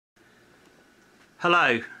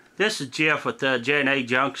Hello, this is Jeff with J&A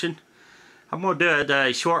Junction. I'm going to do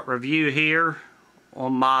a short review here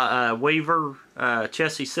on my Weaver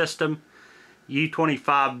Chessie system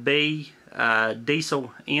U25B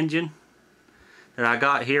diesel engine that I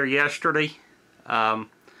got here yesterday.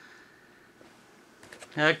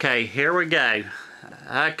 Okay, here we go.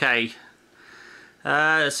 Okay,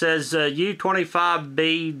 it says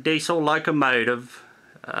U25B diesel locomotive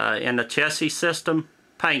in the Chessie system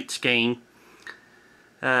paint scheme.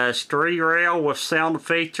 Street rail with sound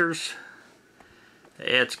features.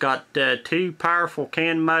 It's got 2 powerful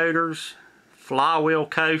CAN motors, flywheel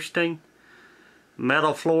coasting,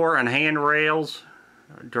 metal floor and handrails,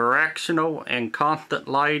 directional and constant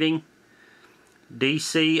lighting,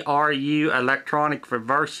 DCRU electronic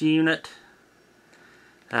reverse unit,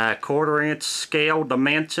 1/4 inch scale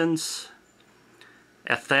dimensions,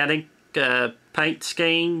 aesthetic paint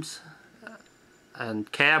schemes,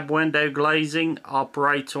 and cab window glazing.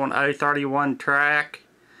 Operates on 031 track,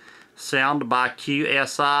 sound by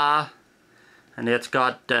QSI, and it's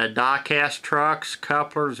got die-cast trucks,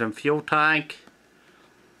 couplers, and fuel tank.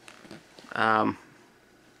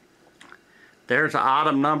 There's an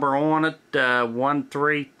item number on it,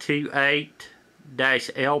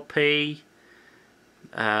 1328-LP,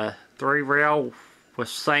 3 rail with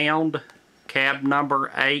sound, cab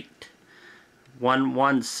number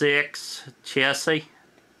 8116 Chessie.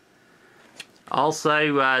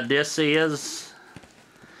 Also, this is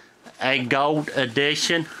a gold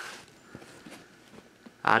edition.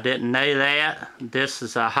 I didn't know that. This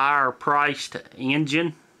is a higher priced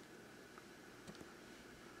engine.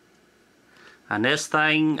 And this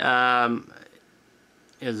thing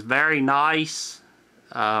is very nice.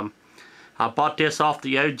 I bought this off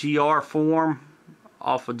the OGR form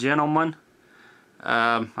off a gentleman.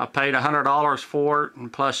 I paid $100 for it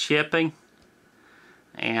and plus shipping,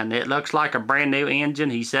 and it looks like a brand new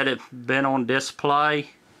engine. He said it's been on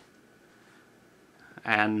display,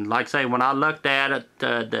 and like I say, when I looked at it,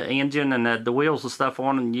 the engine and the wheels and stuff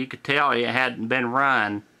on it, you could tell it hadn't been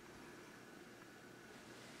run.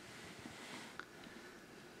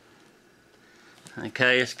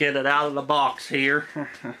 Okay, let's get it out of the box here.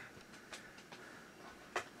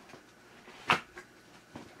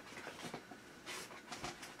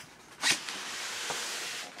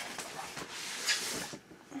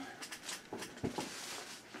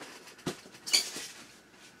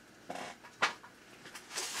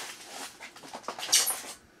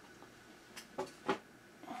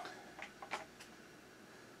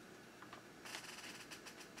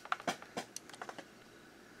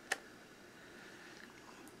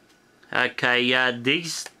 Okay,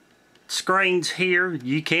 these screens here,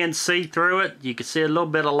 you can see through it. You can see a little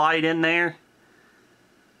bit of light in there.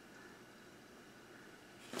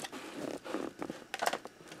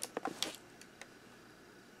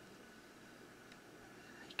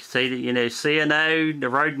 You can see that, you know, CNO, the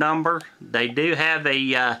road number. They do have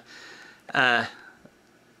a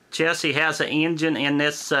Chessie has an engine in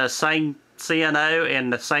this same CNO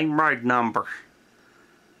and the same road number.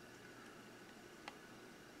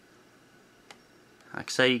 Like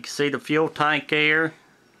I say, you can see the fuel tank there.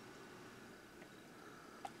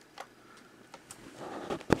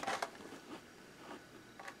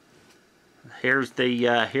 Here's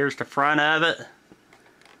the front of it.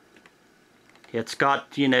 It's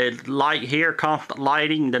got, you know, light here, constant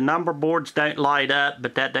lighting. The number boards don't light up,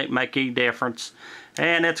 but that don't make any difference.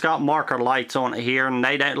 And it's got marker lights on it here, and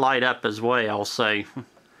they don't light up as well. So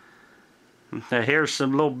now here's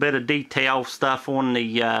some little bit of detail stuff on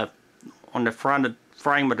the front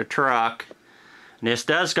frame of the truck. And this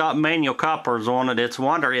does got manual couplers on it. It's a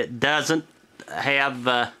wonder it doesn't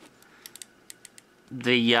have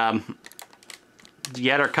the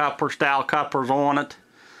other coupler style couplers on it.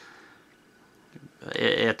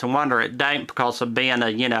 It's a wonder it don't, because of being a,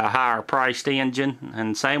 you know, higher priced engine.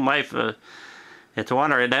 And same way for, it's a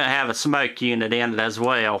wonder it don't have a smoke unit in it as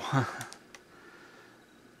well.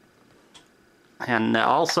 And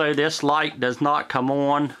also, this light does not come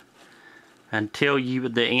on until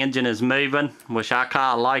the engine is moving, which I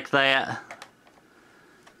kind of like that.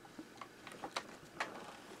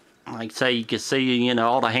 Like I say, you can see, you know,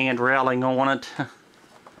 all the hand railing on it.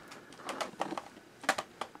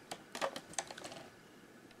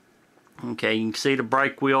 Okay, you can see the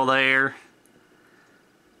brake wheel there.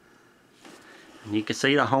 And you can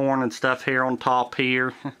see the horn and stuff here on top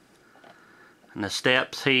here. And the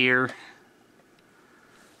steps here.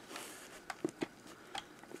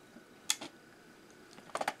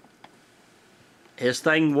 This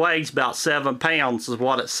thing weighs about 7 pounds is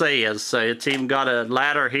what it says. So it's even got a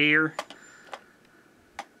ladder here.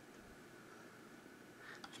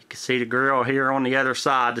 see the grill here on the other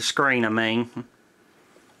side, the screen I mean.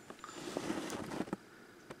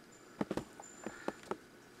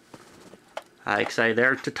 Like I say,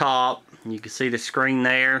 there at the top, you can see the screen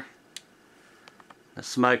there, the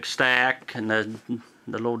smokestack, and the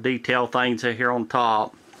little detail things are here on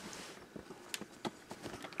top.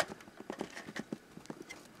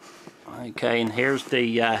 Okay, and here's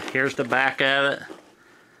the back of it.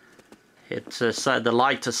 It's the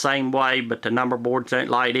light's the same way, but the number boards don't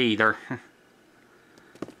light either.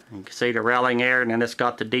 You can see the railing there, and then it's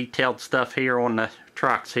got the detailed stuff here on the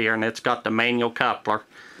trucks here, and it's got the manual coupler.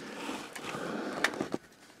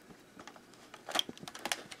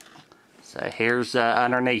 So here's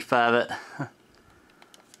underneath of it.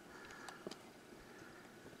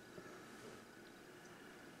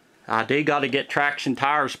 I do got to get traction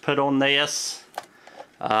tires put on this.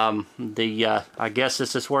 I guess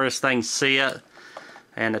this is where this thing sit,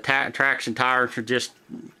 and the traction tires are just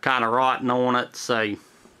kind of rotting on it. So,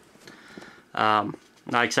 like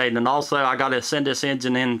I say, then also I got to send this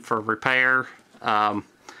engine in for repair.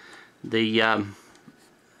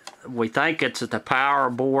 We think it's the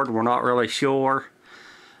power board. We're not really sure.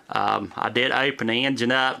 I did open the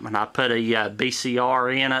engine up and I put a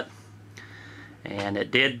BCR in it, and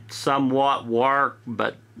it did somewhat work,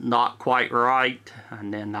 but not quite right.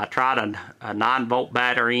 And then I tried a 9-volt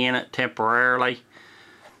battery in it temporarily,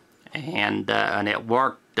 and it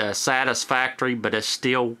worked satisfactory, but it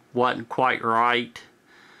still wasn't quite right.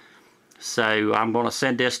 So I'm going to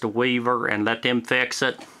send this to Weaver and let them fix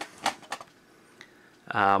it.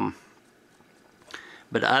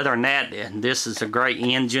 But other than that, this is a great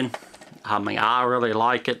engine. I mean, I really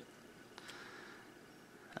like it.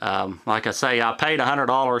 Like I say, I paid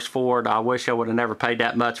 $100 for it. I wish I would have never paid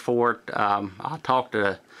that much for it. I talked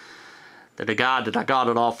to the guy that I got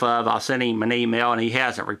it off of. I sent him an email and he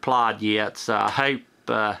hasn't replied yet. So I hope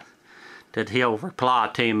that he'll reply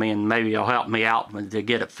to me, and maybe he'll help me out to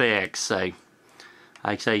get it fixed. So, like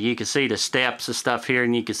I say, you can see the steps and stuff here,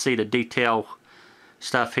 and you can see the detail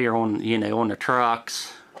stuff here on, you know, on the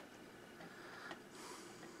trucks.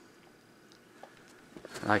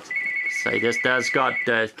 Like I say, this does got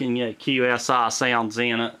QSI sounds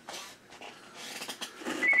in it.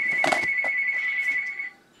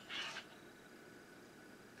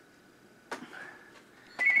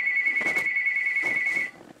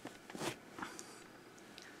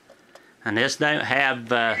 And this does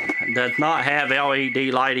not have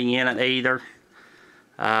LED lighting in it either.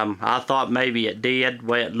 I thought maybe it did, the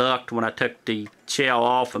way it looked when I took the shell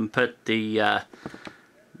off and put the,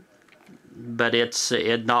 but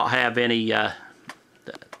it not have any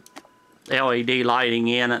LED lighting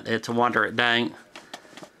in it. It's a wonder it don't.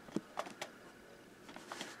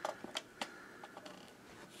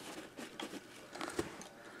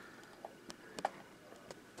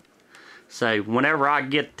 So whenever I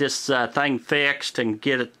get this thing fixed and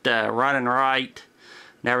get it running right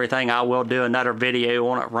and everything, I will do another video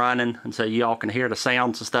on it running, and so y'all can hear the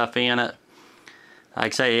sounds and stuff in it.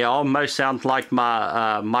 Like I say, it almost sounds like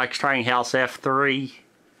my Mike's Training House F3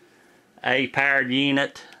 A-powered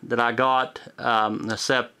unit that I got,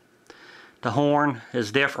 except the horn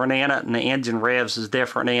is different in it and the engine revs is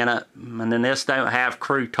different in it. And then this don't have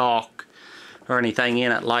crew talk or anything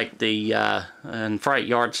in it like the and freight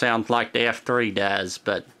yard sounds like the F3 does,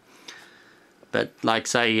 but like I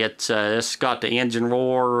say, it's got the engine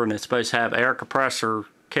roar, and it's supposed to have air compressor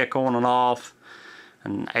kick on and off,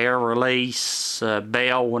 and air release,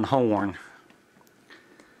 bell, and horn.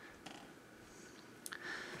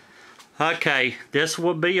 Okay, this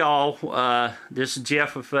will be all. This is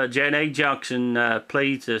Jeff of J&A Junction.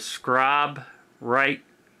 Please subscribe, rate,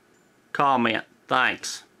 comment.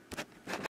 Thanks.